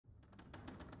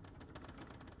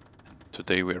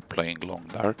Today we're playing Long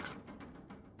Dark.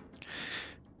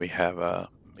 We have a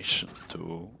mission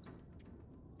to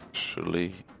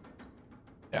actually,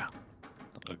 yeah,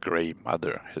 a Grey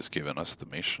Mother has given us the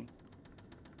mission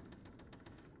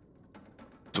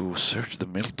to search the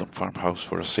Milton farmhouse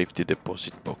for a safety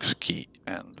deposit box key,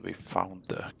 and we found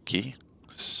the key,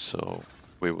 so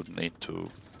we would need to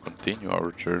continue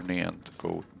our journey and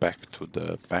go back to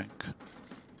the bank,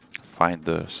 find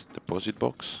the deposit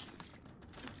box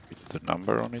with the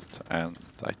number on it, and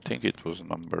I think it was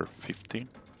number 15.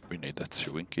 We need that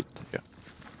sewing kit, yeah.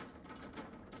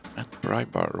 And pry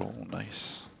bar, oh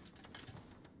nice.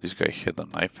 This guy had a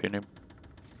knife in him.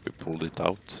 We pulled it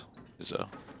out. Is a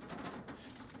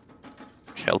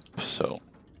help, so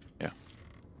yeah.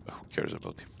 But who cares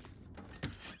about him?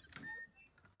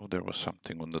 Oh, there was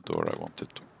something on the door. I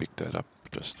wanted to pick that up.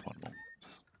 Just one moment.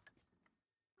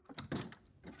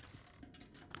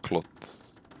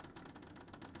 Cloth.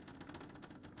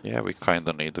 Yeah, we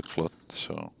kinda need a cloth,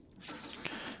 so.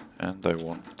 And I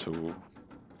want to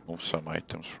move some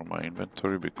items from my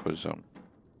inventory because I'm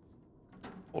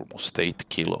almost 8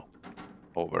 kilo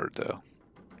over the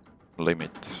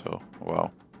limit, so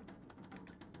wow.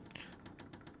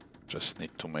 Just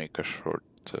need to make a short.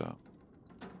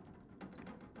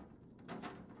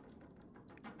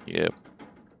 Yep.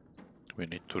 We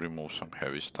need to remove some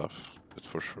heavy stuff, that's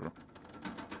for sure.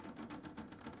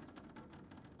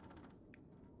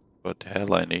 But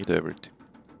hell, I need everything.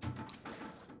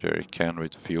 Jerry can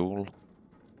with fuel.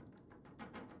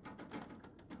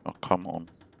 Oh, come on.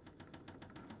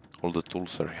 All the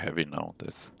tools are heavy now,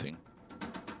 that's the thing.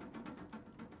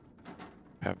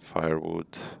 Have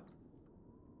firewood.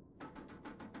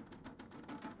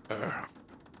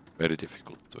 Very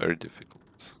difficult, very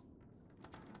difficult.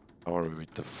 How are we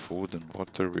with the food and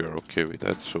water? We are okay with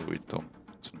that, so we don't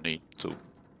need to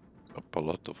up a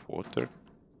lot of water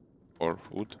or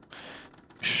food.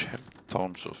 We have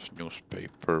tons of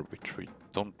newspaper, which we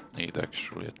don't need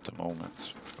actually at the moment,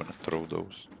 so we're gonna throw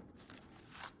those.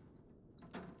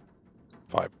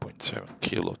 5.7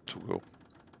 kilo to go.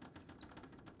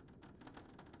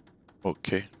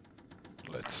 Okay,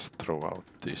 let's throw out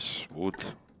this wood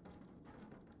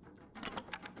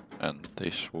and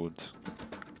this wood.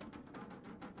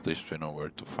 At least we know where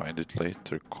to find it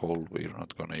later. Coal we're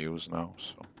not gonna use now,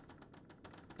 so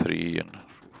 3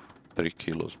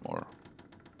 kilos more.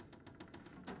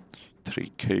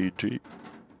 3 kg.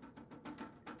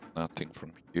 Nothing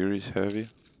from here is heavy.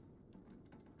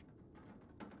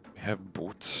 We have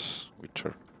boots, which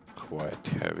are quite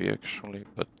heavy actually,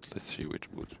 but let's see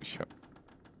which boots we have.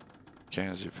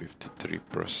 Kenzie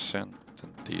 53%,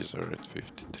 and these are at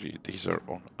 53. These are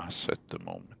on us at the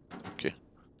moment. Okay.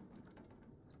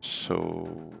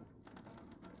 So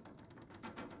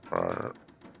are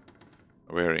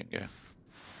wearing a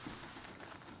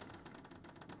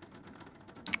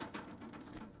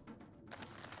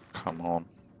come on,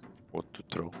 what to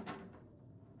throw?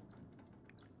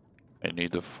 I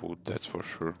need the food, that's for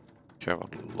sure. We have a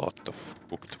lot of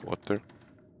cooked water.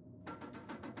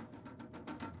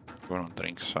 We're gonna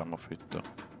drink some of it though.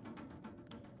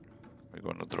 We're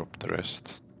gonna drop the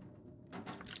rest.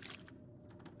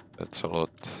 That's a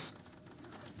lot.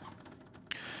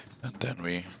 And then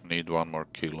we need 1 more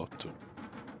kilo to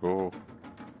go.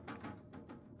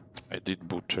 I did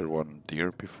butcher 1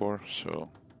 deer before, so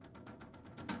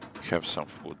we have some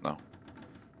food now.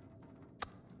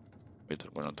 We're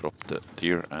gonna drop the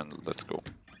deer and let's go.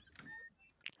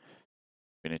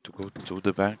 We need to go to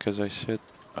the bank, as I said,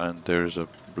 and there's a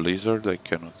blizzard. I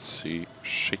cannot see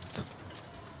shit.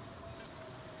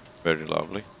 Very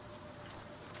lovely.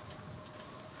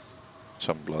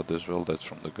 Some blood as well, that's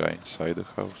from the guy inside the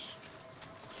house.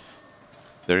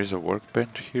 There is a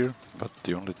workbench here, but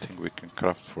the only thing we can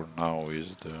craft for now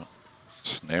is the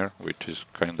snare, which is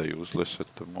kinda useless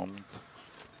at the moment.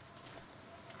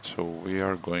 So we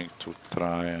are going to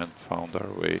try and find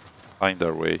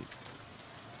our way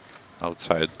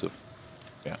outside the,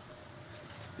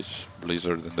 this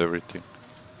blizzard and everything.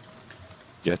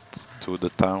 Get to the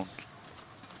town,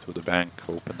 to the bank,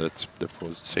 open that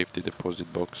safety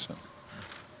deposit box, and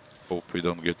hope we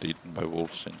don't get eaten by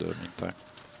wolves in the meantime.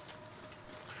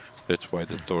 That's why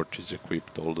the torch is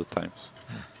equipped all the times.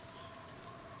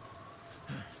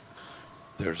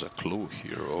 There's a clue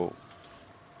here, oh.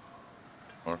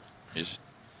 Or is it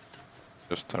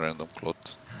just a random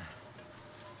cloth?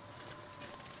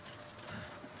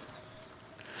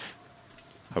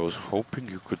 I was hoping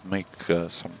you could make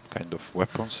some kind of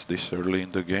weapons this early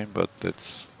in the game, but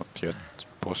that's not yet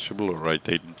possible, or I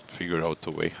didn't figure out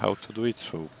a way how to do it,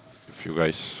 so if you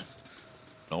guys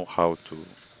know how to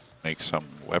make some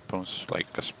weapons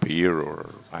like a spear or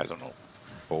I don't know,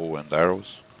 bow and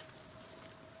arrows,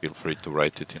 feel free to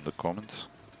write it in the comments.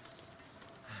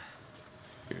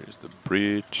 Here's the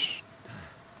bridge.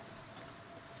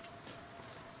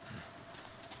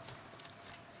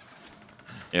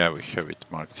 Yeah, we have it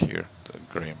marked here, the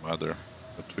Grey Mother.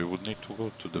 But we would need to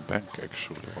go to the bank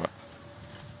actually.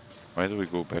 Why do we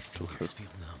go back to her?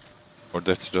 Or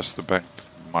that's just the bank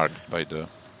marked by the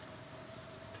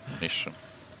mission.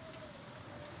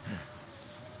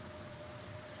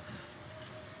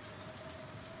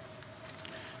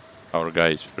 Our guy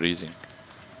is freezing.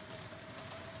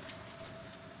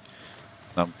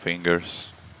 Numb fingers.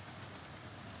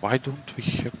 Why don't we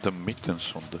have the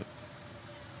mittens on the...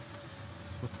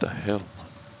 What the hell?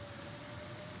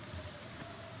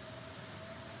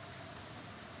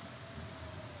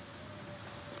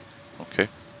 Okay.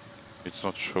 It's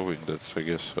not showing, that's I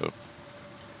guess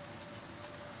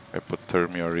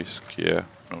hypothermia risk, yeah,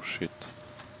 no shit.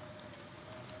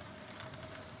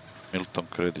 Milton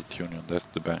Credit Union, that's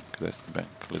the bank, let's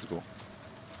go.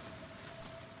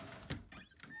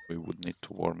 We would need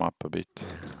to warm up a bit.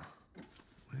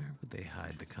 Where would they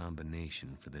hide the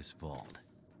combination for this vault?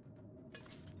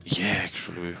 Yeah,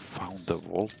 actually we found the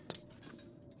vault.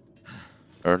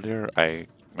 Earlier I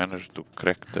managed to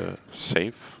crack the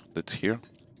safe that's here.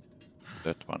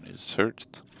 That one is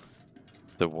searched.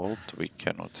 The vault we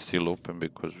cannot still open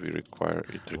because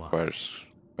it requires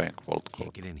bank vault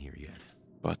code. Can't get in here yet.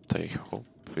 But I hope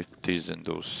it is in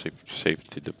those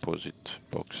safety deposit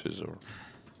boxes or...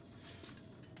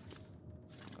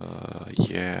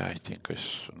 yeah, I think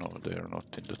no, they are not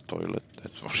in the toilet,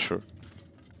 that's for sure.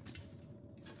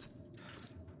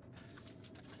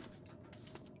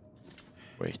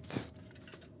 Wait.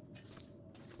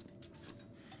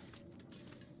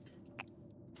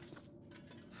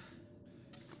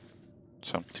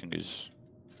 Something is...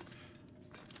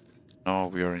 No,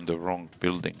 we are in the wrong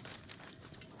building.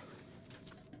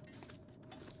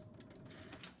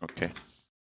 Okay.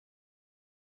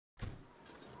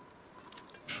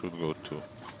 Should go to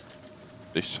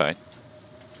this side.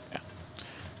 Yeah.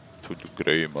 To the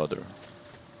Grey Mother.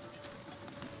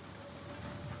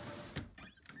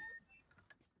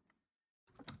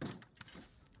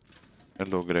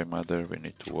 Hello, Grey Mother. We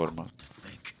need to warm up.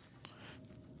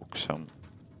 Cook some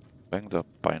banged up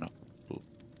pineapple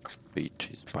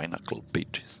peaches. Pineapple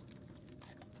peaches.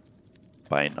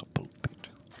 Pineapple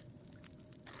peaches.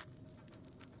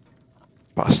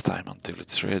 Pass time until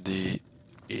it's ready.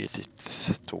 Eat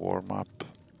it to warm up.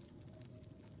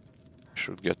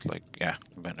 Should get like, yeah,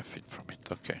 benefit from it.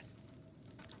 Okay.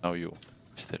 Now you,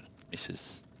 Mr.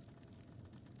 Mrs.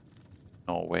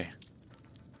 No way.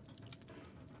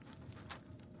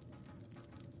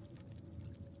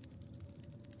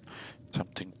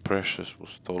 Something precious was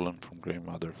stolen from Grey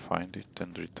Mother. Find it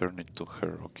and return it to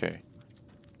her. Okay.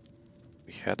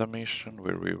 We had a mission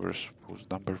where we were supposed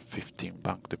number 15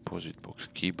 bank deposit box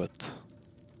key, but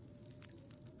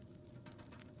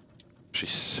she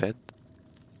said,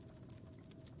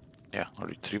 yeah,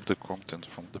 retrieve the contents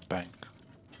from the bank.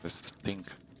 That's the thing.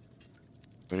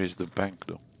 Where is the bank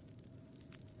though?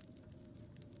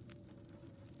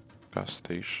 Gas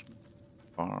station,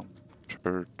 farm,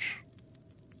 church,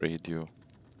 radio,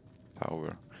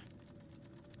 tower.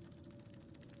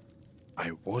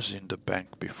 I was in the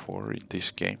bank before in this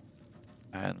game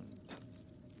and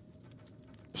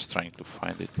was trying to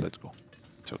find it. Let's go.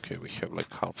 It's okay, we have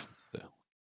like half the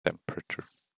temperature.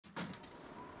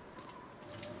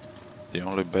 The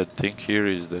only bad thing here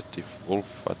is that if wolf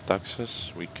attacks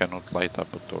us, we cannot light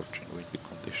up a torch in windy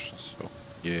conditions. So,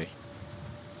 yay.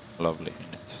 Lovely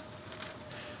in it.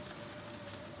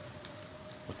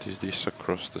 What is this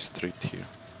across the street here?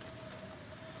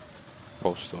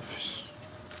 Post office.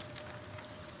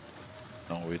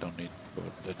 No, we don't need to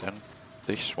go. Then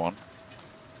this one.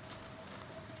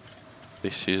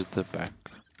 This is the back.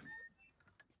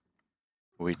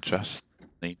 We just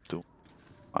need to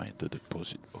find the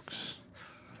deposit box.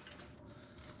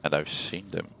 And I've seen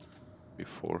them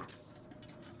before.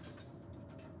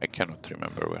 I cannot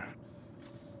remember where.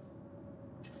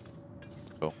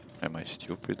 So, am I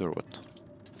stupid or what?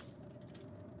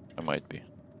 I might be.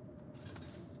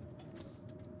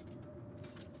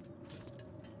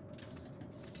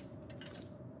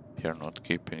 They are not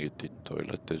keeping it in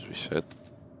toilet as we said.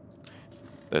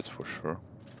 That's for sure.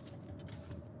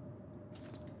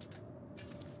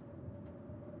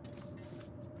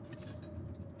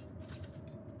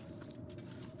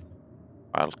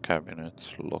 File cabinets,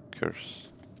 lockers.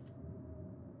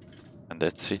 And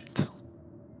that's it.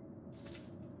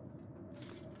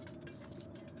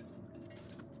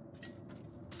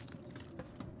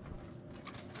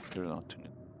 There's nothing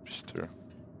in the register.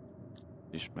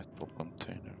 These metal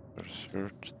containers are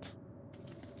searched.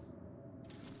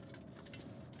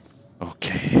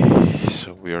 Okay,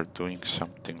 so we are doing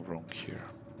something wrong here.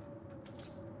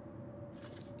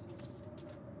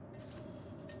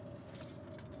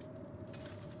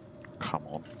 Come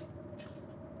on.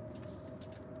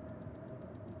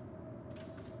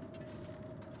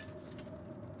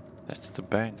 That's the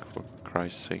bank, for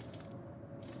Christ's sake.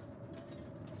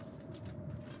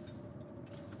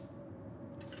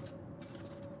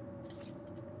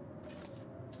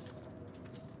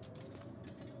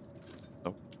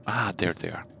 Oh, ah, there they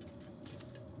are.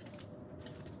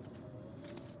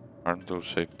 Aren't those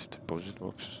safety deposit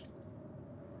boxes?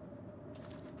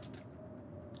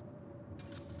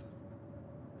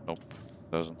 Nope,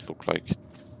 doesn't look like it.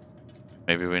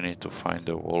 Maybe we need to find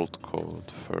the vault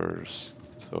code first.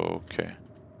 Okay.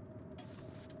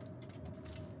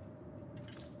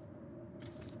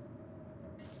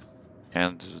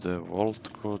 And the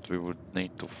vault code we would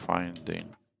need to find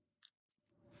in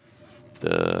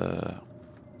the...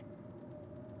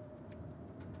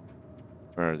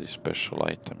 Where are the special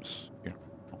items? Here.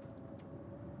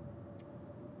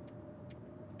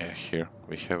 Yeah, here.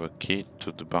 We have a key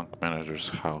to the bank manager's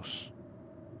house.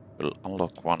 We'll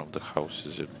unlock one of the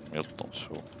houses in Milton,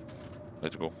 so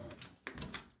let's go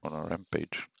on a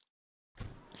rampage.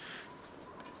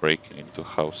 Breaking into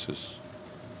houses.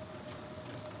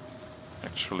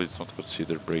 Actually, it's not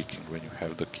considered breaking when you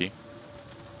have the key.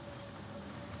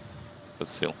 But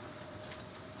still.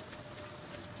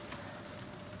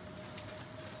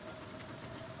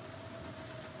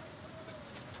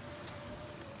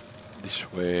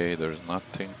 This way, there's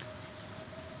nothing.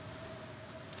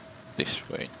 This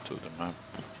way into the map.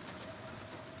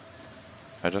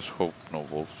 I just hope no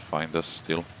wolves find us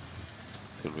still.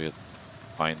 Till we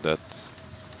find that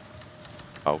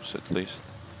house at least.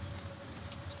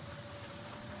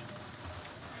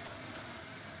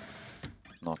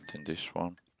 Not in this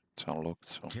one. It's unlocked,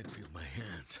 so. Can't feel my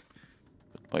hands.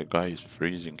 But my guy is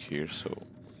freezing here, so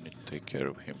we need to take care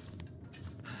of him.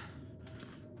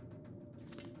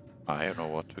 I don't know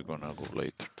what we're gonna go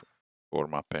later to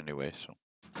warm up anyway, so.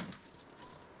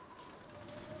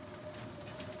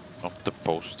 Not the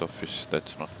post office,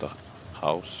 that's not the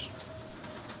house.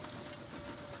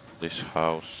 This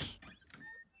house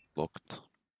locked.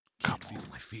 Can't feel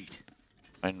my feet.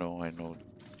 I know,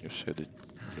 you said it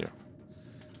here.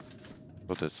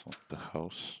 But that's not the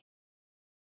house.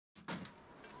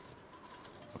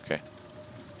 Okay.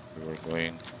 We were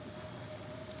going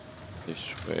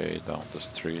this way down the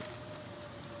street.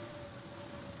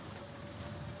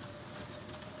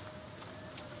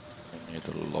 We need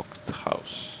a locked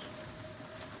house.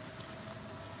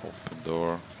 Open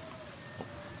door. Oh.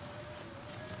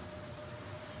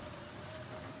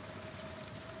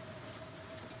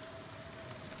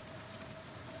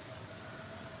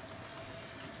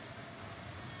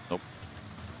 Nope.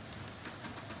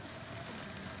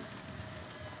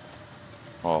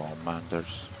 Oh man, there's...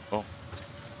 Oh,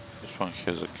 this one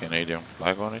has a Canadian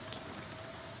flag on it.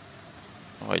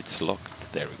 Oh, it's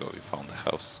locked. There we go, we found the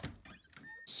house.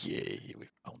 Yay, we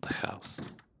found the house.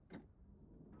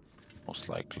 Most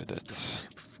likely that's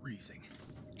I'm freezing.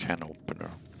 can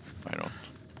opener. Why not?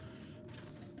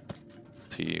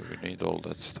 Tea, we need all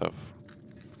that stuff.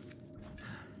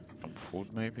 Some food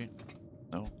maybe?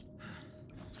 No?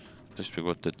 At least we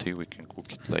got the tea, we can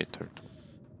cook it later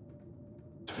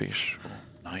too. Fish, oh,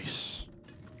 nice.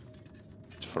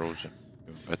 It's frozen,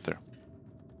 even better.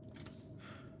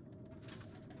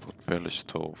 Pot belly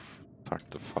stove, start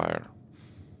the fire.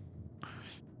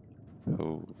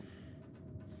 Oh,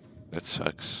 that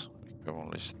sucks. We can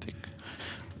only stick.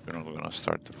 We're not gonna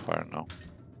start the fire now.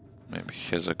 Maybe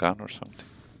he has a gun or something.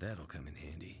 That'll come in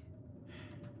handy.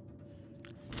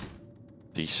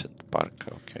 Decent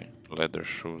parka, okay. Leather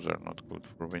shoes are not good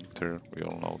for winter, we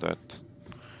all know that.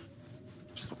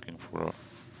 Just looking for a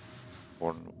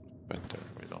worn better,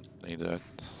 we don't need that.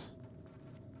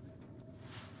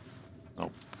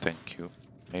 No, thank you.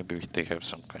 Maybe they have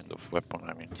some kind of weapon,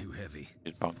 I mean. Too heavy.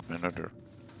 Is bank manager.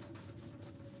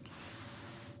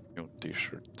 New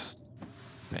t-shirt.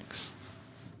 Thanks.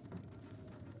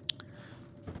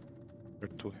 We're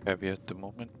too heavy at the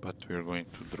moment, but we're going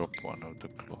to drop one of the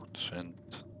clothes and...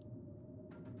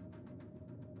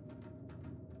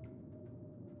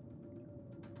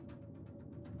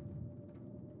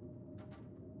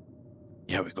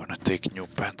 Yeah, we're gonna take new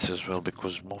pants as well,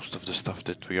 because most of the stuff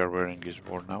that we are wearing is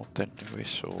worn out anyway,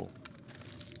 so...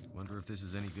 Wonder if this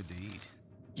is any good to eat.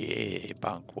 Yeah,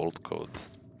 bank vault code.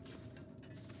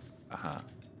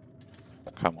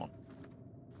 Come on.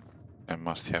 I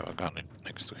must have a gun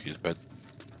next to his bed.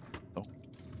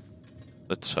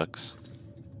 That sucks.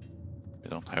 We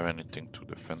don't have anything to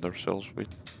defend ourselves with.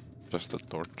 Just a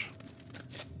torch.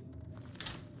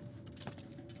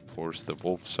 Force the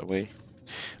wolves away.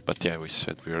 But yeah, we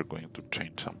said we are going to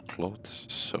change some clothes,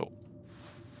 so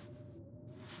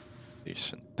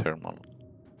decent thermal.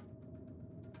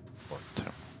 Or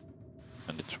thermal.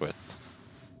 And it's wet.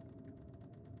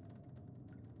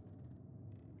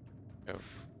 We have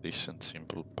decent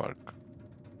simple park.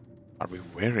 Are we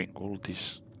wearing all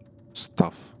this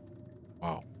stuff?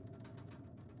 Wow.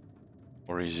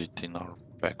 Or is it in our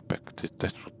backpack?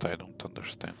 That's what I don't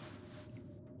understand.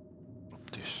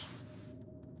 This.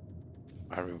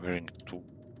 Are we wearing 2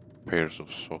 pairs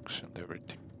of socks and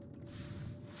everything?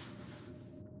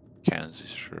 Kansas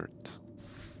shirt.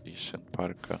 Decent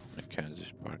parka. A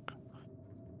Kansas parka.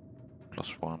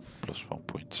 +1,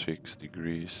 +1.6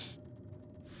 degrees.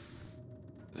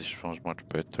 This one's much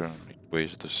better and it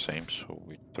weighs the same, so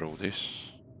we throw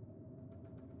this.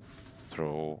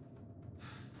 Throw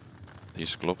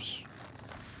these gloves.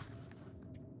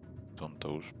 On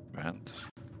those pants.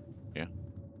 Yeah.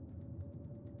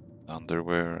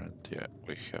 Underwear, and yeah,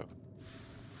 we have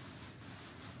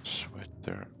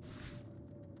sweater,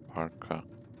 parka,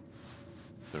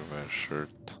 underwear,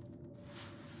 shirt.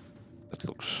 That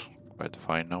looks quite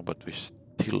fine now, but we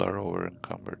still are over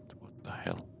encumbered. What the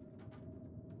hell?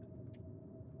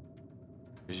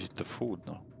 Is it the food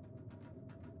now?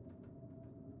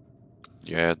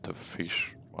 Yeah, the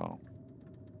fish. Wow.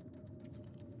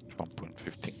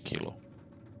 1.15 kilo.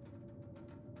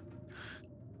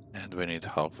 And we need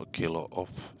half a kilo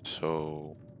off,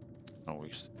 so no,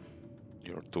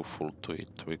 you're too full to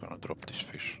eat. We're gonna drop this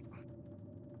fish.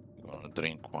 We're gonna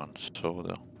drink 1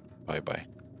 soda. Bye bye.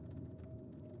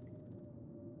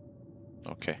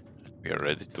 Okay, we are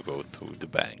ready to go to the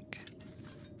bank.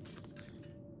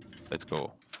 Let's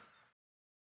go.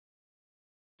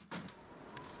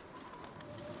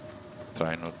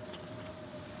 Try not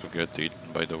to get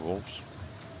eaten by the wolves.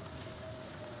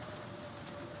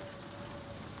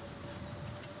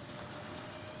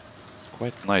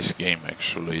 Quite nice game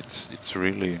actually. It's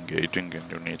really engaging,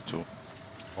 and you need to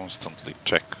constantly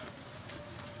check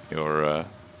your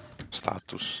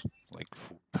status, like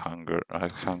food,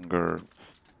 hunger,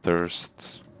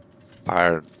 thirst,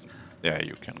 tired. Yeah,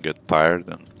 you can get tired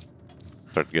and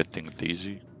start getting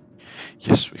dizzy.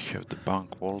 Yes, we have the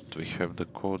bank vault, we have the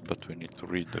code, but we need to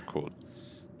read the code.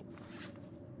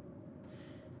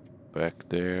 Back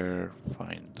there,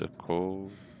 find the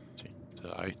code in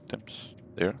the items.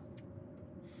 There.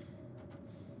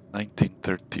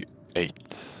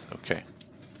 1938. Okay.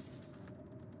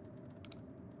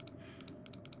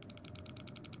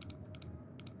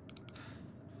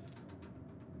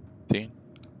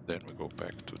 Then we go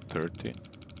back to 13.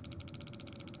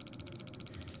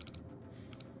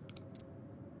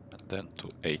 And then to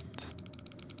 8.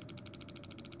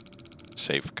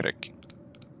 Safe cracking.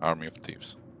 Army of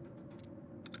Thieves.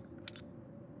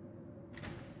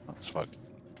 That's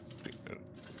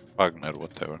Wagner,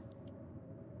 whatever.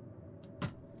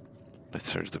 Let's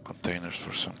search the containers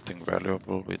for something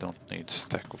valuable. We don't need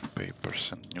stack of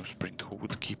papers and newsprint. Who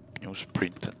would keep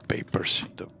newsprint and papers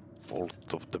in the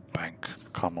vault of the bank?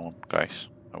 Come on, guys.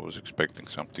 I was expecting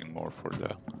something more for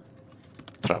the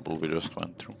trouble we just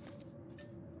went through.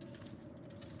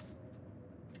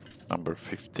 Number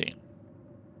 15.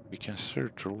 We can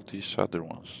search all these other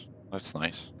ones. That's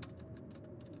nice.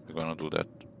 We're gonna do that.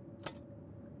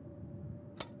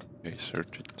 Okay,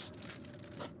 search it.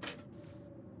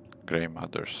 Grey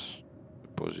Mother's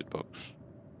deposit box.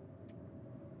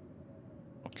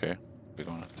 Okay, we're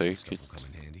gonna take it. Come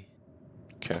in handy.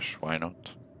 Cash, why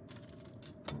not?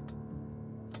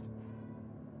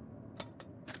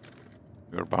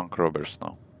 We're bank robbers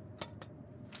now.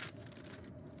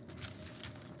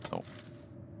 No.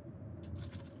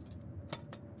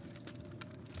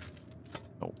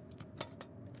 No.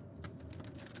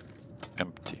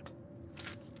 Empty.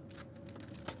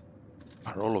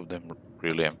 Are all of them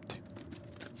really empty?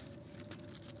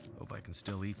 Hope I can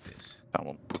still eat this.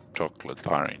 Someone put chocolate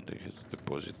bar in his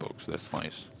deposit box. That's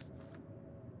nice.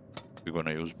 We're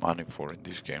gonna use money for in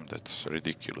this game. That's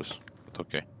ridiculous. But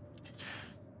okay.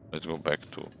 Let's go back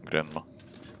to Grandma.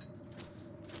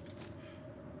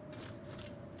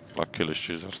 Luckily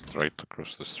she's just right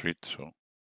across the street, so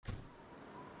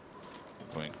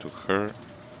going to her,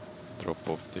 drop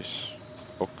off this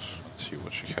box and see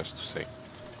what she has to say.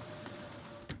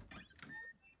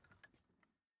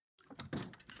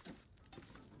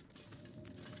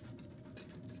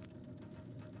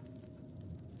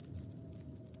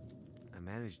 I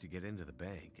managed to get into the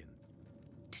bank, and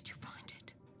Did you find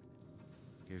it?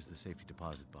 here's the safety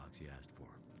deposit box you asked for.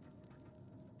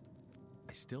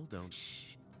 I still don't...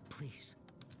 Shh, please.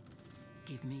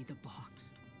 Give me the box.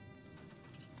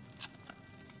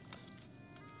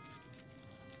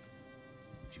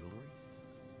 Jewelry?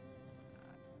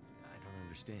 I don't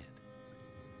understand.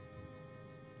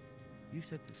 You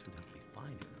said this would help me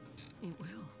find her. It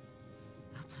will.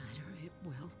 Outsider, it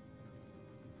will.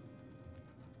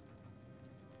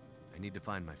 I need to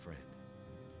find my friend.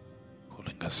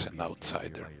 Calling us an Be okay here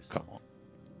outsider. by yourself. Come on.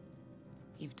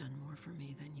 You've done more for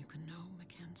me than you can know,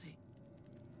 Mackenzie.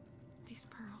 These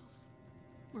pearls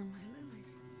were my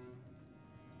lilies.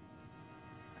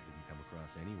 I didn't come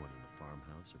across anyone in the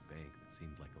farmhouse or bank that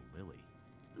seemed like a Lily.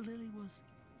 Lily was...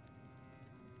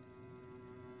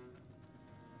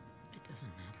 It doesn't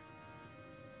matter.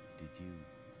 Did you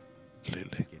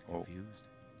Lily. get Oh, confused?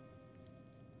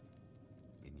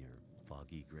 In your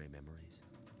foggy gray memories?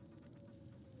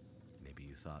 Maybe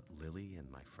you thought Lily and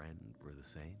my friend were the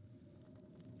same?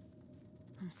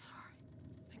 I'm sorry,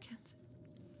 Mackenzie.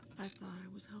 I thought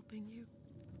I was helping you.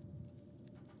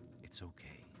 It's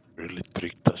okay. really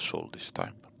tricked us all this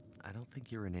time. I don't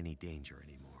think you're in any danger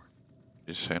anymore.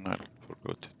 Is senile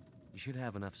forgot it. You should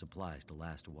have enough supplies to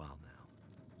last a while now.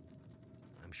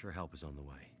 I'm sure help is on the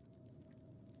way.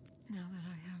 Now that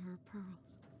I have her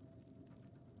pearls.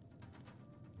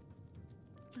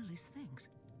 Lily's things.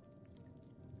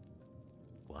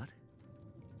 What?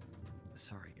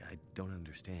 Sorry, I don't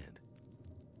understand.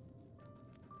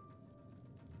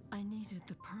 I needed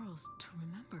the pearls to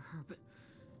remember her, but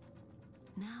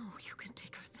now you can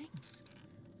take her things.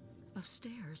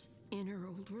 Upstairs, in her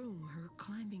old room, her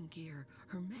climbing gear,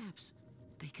 her maps.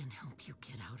 They can help you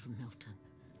get out of Milton.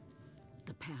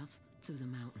 The path through the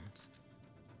mountains.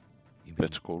 You mean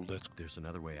That's cool, that's cool. there's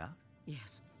another way out?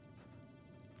 Yes.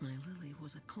 My Lily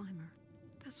was a climber.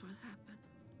 That's what happened.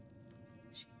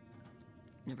 She...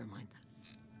 Never mind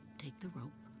that. Take the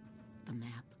rope, the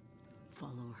map,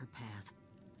 follow her path.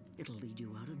 It'll lead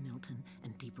you out of Milton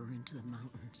and deeper into the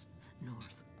mountains,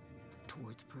 north,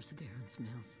 towards Perseverance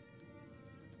Mills.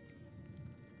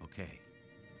 Okay.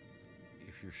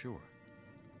 If you're sure.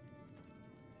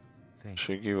 Thank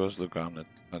She give us the gun and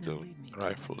Now the lead me to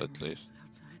rifle the at mountains, least.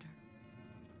 Outsider.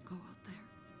 Go out there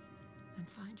and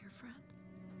find your friend.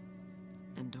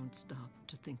 And don't stop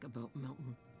to think about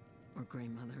Milton or Grey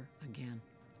Mother again.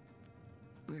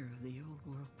 We're of the old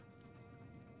world.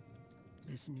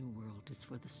 This new world is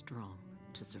for the strong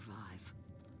to survive.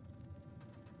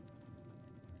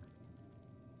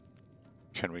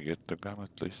 Can we get the gun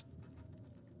at least?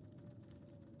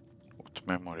 What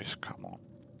memories? Come on.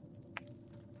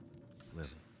 Lily.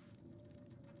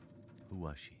 Who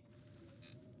was she?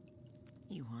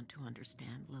 You want to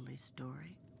understand Lily's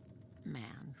story?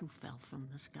 Man who fell from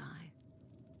the sky.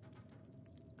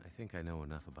 I think I know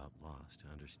enough about Lost to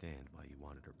understand why you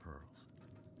wanted her pearls.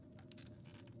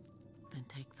 Then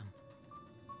take them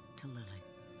to Lily.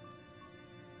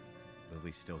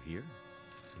 Lily's still here?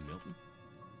 In Milton?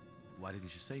 Why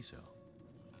didn't you say so?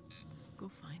 Go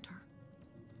find her.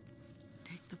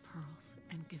 Take the pearls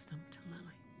and give them to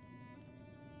Lily.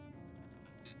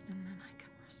 And then I can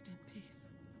rest in peace.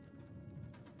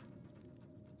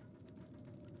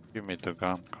 Give me the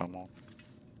gun, come on.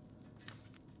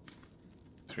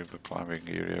 Through the climbing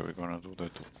area, we're gonna do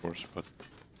that of course, but...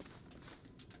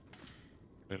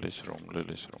 Lily's room,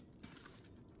 Lily's room.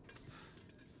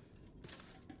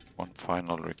 One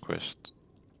final request.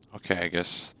 Okay, I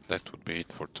guess that would be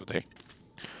it for today.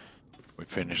 We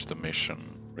finished the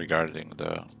mission regarding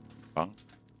the bunk.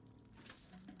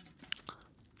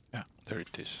 Yeah, there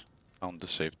it is. Found the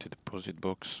safety deposit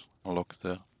box, unlocked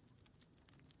the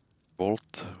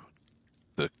vault,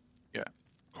 the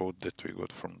code that we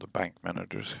got from the bank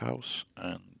manager's house,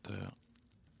 and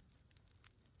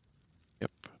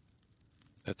yep,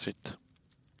 that's it.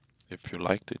 If you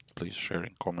liked it, please share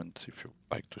in comments if you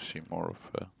like to see more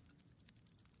of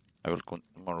I will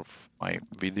continue more of my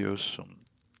videos on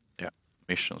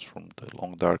missions from the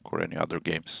Long Dark or any other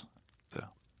games.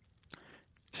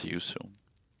 See you soon.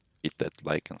 Hit that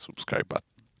like and subscribe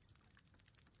button.